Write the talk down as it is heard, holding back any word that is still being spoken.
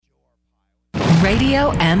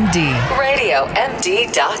Radio MD.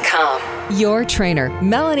 RadioMD.com. Your trainer,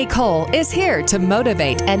 Melanie Cole, is here to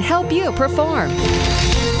motivate and help you perform.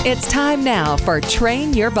 It's time now for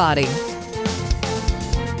Train Your Body.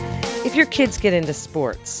 If your kids get into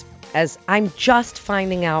sports, as I'm just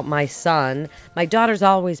finding out my daughter's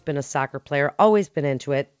always been a soccer player, always been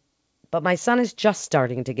into it, but my son is just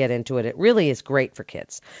starting to get into it. It really is great for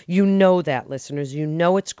kids. You know that, listeners. You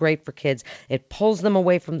know it's great for kids. It pulls them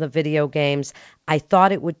away from the video games. I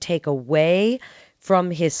thought it would take away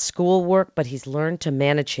from his schoolwork, but he's learned to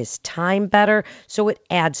manage his time better, so it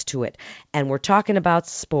adds to it. And we're talking about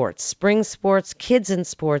sports, spring sports, kids in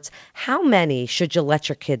sports. How many should you let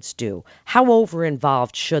your kids do? How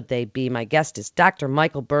over-involved should they be? My guest is Dr.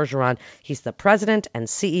 Michael Bergeron. He's the president and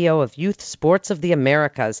CEO of Youth Sports of the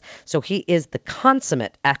Americas, so he is the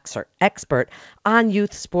consummate expert on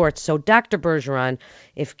youth sports. So, Dr. Bergeron,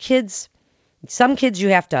 some kids you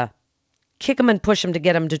have to kick them and push them to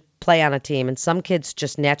get them to play on a team, and some kids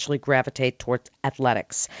just naturally gravitate towards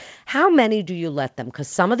athletics. How many do you let them? Because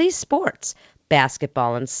some of these sports,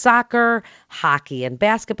 basketball and soccer, hockey and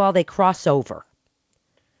basketball, they cross over.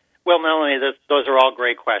 Well, Melanie, those are all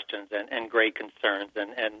great questions and great concerns,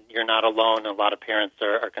 and you're not alone. A lot of parents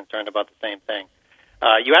are concerned about the same thing.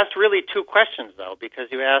 You asked really two questions, though,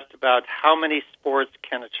 because you asked about how many sports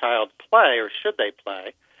can a child play or should they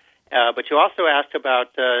play. But you also asked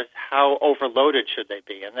about how overloaded should they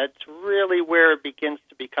be, and that's really where it begins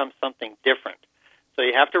to become something different. So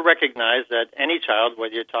you have to recognize that any child,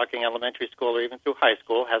 whether you're talking elementary school or even through high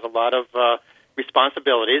school, has a lot of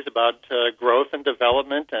responsibilities about growth and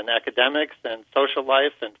development and academics and social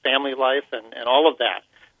life and family life and all of that.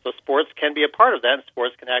 So sports can be a part of that, and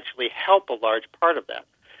sports can actually help a large part of that.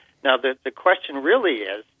 Now, the question really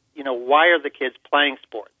is, why are the kids playing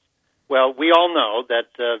sports? Well, we all know that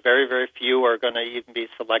very, very few are going to even be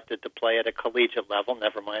selected to play at a collegiate level,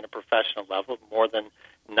 never mind a professional level. More than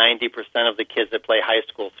 90% of the kids that play high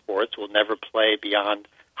school sports will never play beyond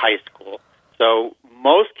high school. So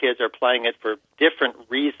most kids are playing it for different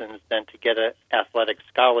reasons than to get an athletic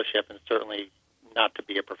scholarship and certainly not to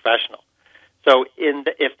be a professional. So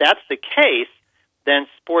if that's the case, then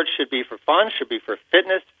sports should be for fun, should be for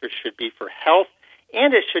fitness, should be for health,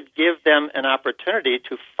 and it should give them an opportunity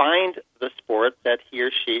to find the sport that he or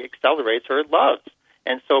she accelerates or loves.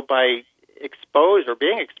 And so by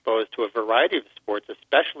being exposed to a variety of sports,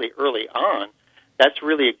 especially early on, that's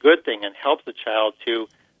really a good thing and helps the child to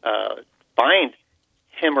find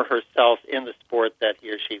him or herself in the sport that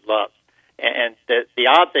he or she loves. And the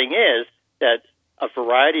odd thing is that a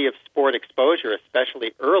variety of sport exposure,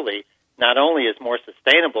 especially early, not only is more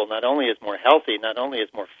sustainable, not only is more healthy, not only is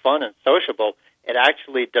more fun and sociable, it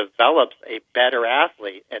actually develops a better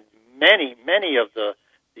athlete. And many of the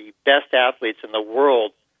best athletes in the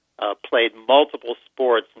world played multiple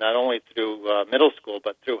sports, not only through middle school,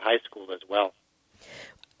 but through high school as well.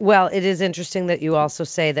 Well, it is interesting that you also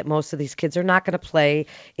say that most of these kids are not going to play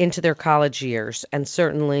into their college years, and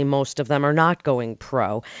certainly most of them are not going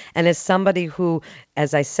pro. And as somebody who,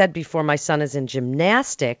 as I said before, my son is in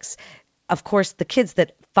gymnastics, of course, the kids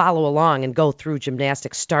that follow along and go through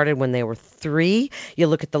gymnastics started when they were 3. You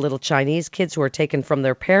look at the little Chinese kids who are taken from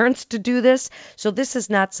their parents to do this. So this is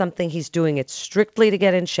not something he's doing it strictly to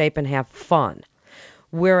get in shape and have fun.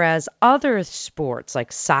 Whereas other sports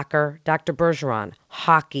like soccer, Dr. Bergeron,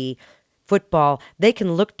 hockey, football, they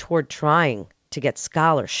can look toward trying to get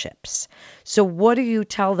scholarships. So what do you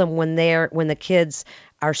tell them when the kids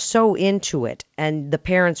are so into it and the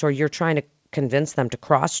parents, or you're trying to convince them to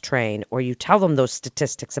cross-train, or you tell them those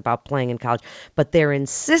statistics about playing in college, but they're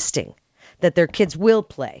insisting that their kids will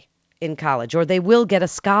play in college or they will get a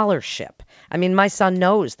scholarship? I mean, my son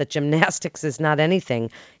knows that gymnastics is not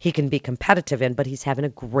anything he can be competitive in, but he's having a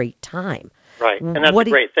great time. Right, and that's a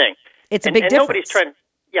great thing. It's a big difference.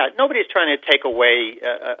 Nobody's trying to take away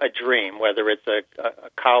a dream, whether it's a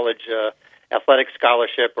college athletic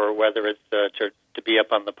scholarship or whether it's to be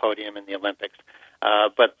up on the podium in the Olympics.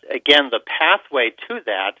 But again, the pathway to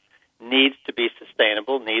that needs to be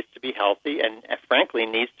sustainable, needs to be healthy, and frankly,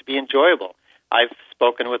 needs to be enjoyable. I've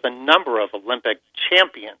spoken with a number of Olympic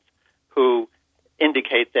champions who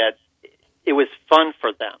indicate that it was fun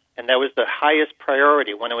for them, and that was the highest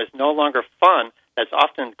priority. When it was no longer fun, that's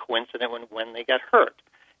often coincident when they get hurt.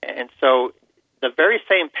 And so the very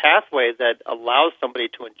same pathway that allows somebody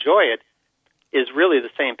to enjoy it is really the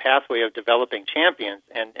same pathway of developing champions.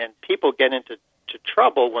 And people get into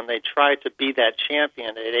trouble when they try to be that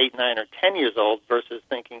champion at 8, 9, or 10 years old versus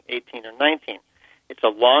thinking 18 or 19. It's a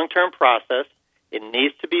long-term process. It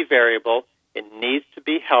needs to be variable. It needs to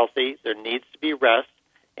be healthy. There needs to be rest.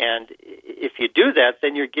 And if you do that,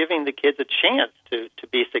 then you're giving the kids a chance to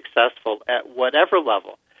be successful at whatever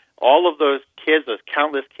level. All of those kids, those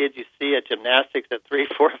countless kids you see at gymnastics at 3,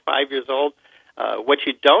 4, 5 years old, what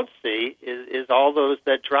you don't see is all those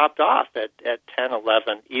that dropped off at 10,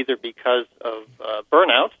 11, either because of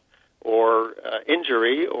burnout or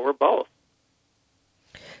injury or both.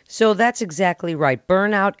 So that's exactly right.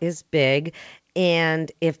 Burnout is big. And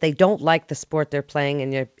if they don't like the sport they're playing,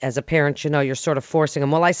 and as a parent, you're sort of forcing them,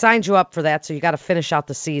 well, I signed you up for that, so you got to finish out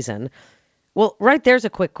the season. Well, right there's a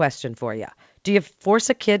quick question for you. Do you force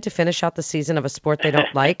a kid to finish out the season of a sport they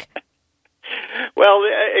don't like? Well,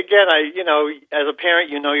 again, as a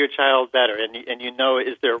parent, you know your child better, and you know,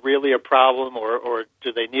 is there really a problem, or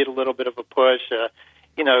do they need a little bit of a push?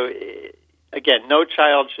 Again, no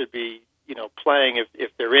child should be, playing if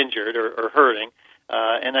they're injured or hurting.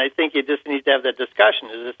 And I think you just need to have that discussion.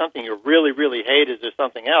 Is there something you really, really hate? Is there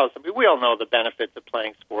something else? I mean, we all know the benefits of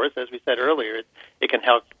playing sports. As we said earlier, it can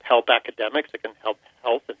help academics. It can help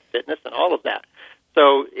health and fitness and all of that.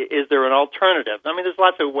 So is there an alternative? I mean, there's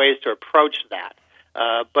lots of ways to approach that.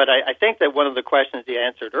 But I think that one of the questions you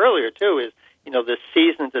answered earlier, too, is, the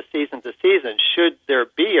season to season to season, should there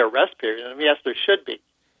be a rest period? And yes, there should be,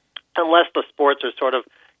 unless the sports are sort of,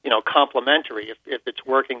 complementary. If it's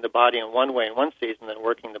working the body in one way in one season and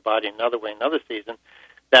working the body another way another season,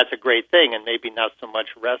 that's a great thing, and maybe not so much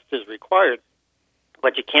rest is required.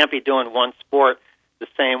 But you can't be doing one sport the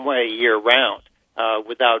same way year-round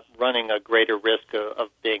without running a greater risk of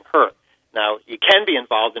being hurt. Now, you can be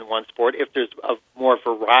involved in one sport if there's more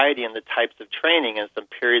variety in the types of training and some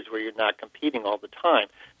periods where you're not competing all the time.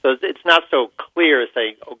 So it's not so clear to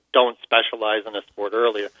say, don't specialize in a sport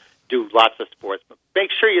earlier. Do lots of sports, but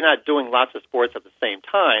make sure you're not doing lots of sports at the same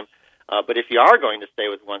time. But if you are going to stay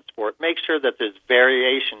with one sport, make sure that there's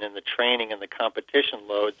variation in the training and the competition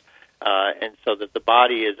loads, and so that the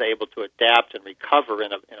body is able to adapt and recover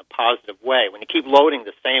in a positive way. When you keep loading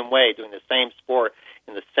the same way, doing the same sport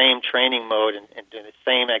in the same training mode and doing the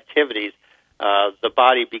same activities, the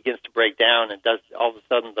body begins to break down, and does all of a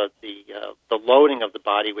sudden the loading of the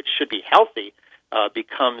body, which should be healthy,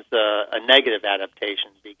 becomes a negative adaptation,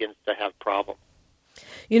 begins to have problems.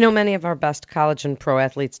 Many of our best college and pro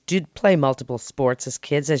athletes did play multiple sports as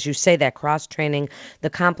kids. As you say, that cross-training, the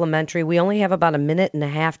complementary. We only have about 1.5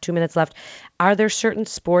 minutes, 2 minutes left. Are there certain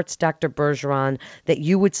sports, Dr. Bergeron, that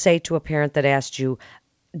you would say to a parent that asked you,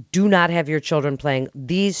 do not have your children playing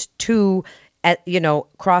these two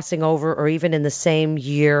crossing over or even in the same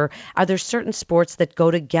year? Are there certain sports that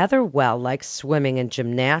go together well, like swimming and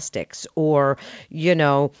gymnastics, or,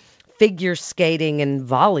 figure skating and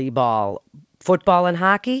volleyball? Football and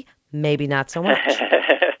hockey? Maybe not so much.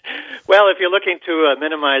 Well, if you're looking to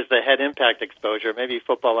minimize the head impact exposure, maybe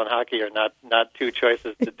football and hockey are not two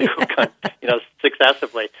choices to do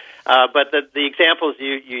successively. But the examples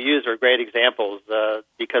you use are great examples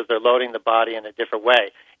because they're loading the body in a different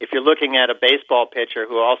way. If you're looking at a baseball pitcher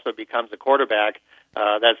who also becomes a quarterback,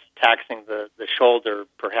 that's taxing the shoulder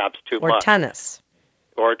perhaps too much. Or tennis.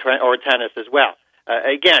 Or tennis as well.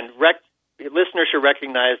 Again, listeners should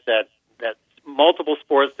recognize that multiple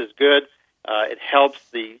sports is good. It helps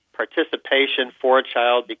the participation for a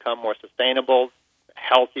child become more sustainable,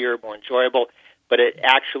 healthier, more enjoyable. But it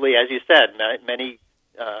actually, as you said, many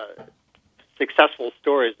successful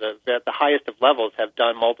stories at the highest of levels have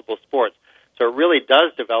done multiple sports. So it really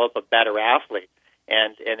does develop a better athlete.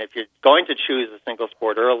 And if you're going to choose a single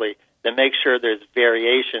sport early, then make sure there's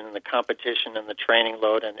variation in the competition and the training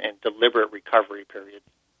load and deliberate recovery periods.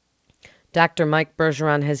 Dr. Mike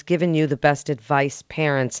Bergeron has given you the best advice,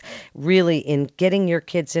 parents, really in getting your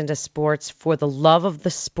kids into sports for the love of the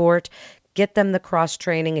sport. Get them the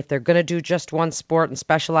cross-training. If they're going to do just one sport and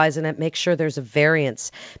specialize in it, make sure there's a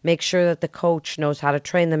variance. Make sure that the coach knows how to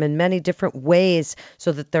train them in many different ways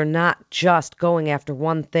so that they're not just going after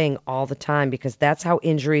one thing all the time, because that's how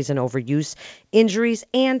injuries and overuse, injuries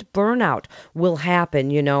and burnout will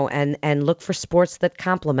happen, and look for sports that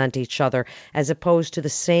complement each other as opposed to the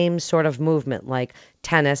same sort of movement like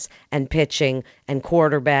tennis and pitching and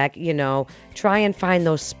quarterback. Try and find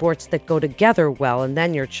those sports that go together well, and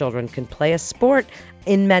then your children can play a sport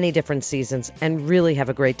in many different seasons and really have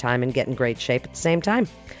a great time and get in great shape at the same time.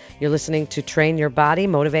 You're listening to Train Your Body,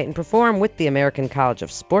 Motivate and Perform with the American College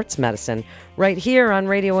of Sports Medicine right here on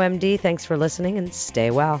Radio MD. Thanks for listening and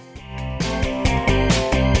stay well.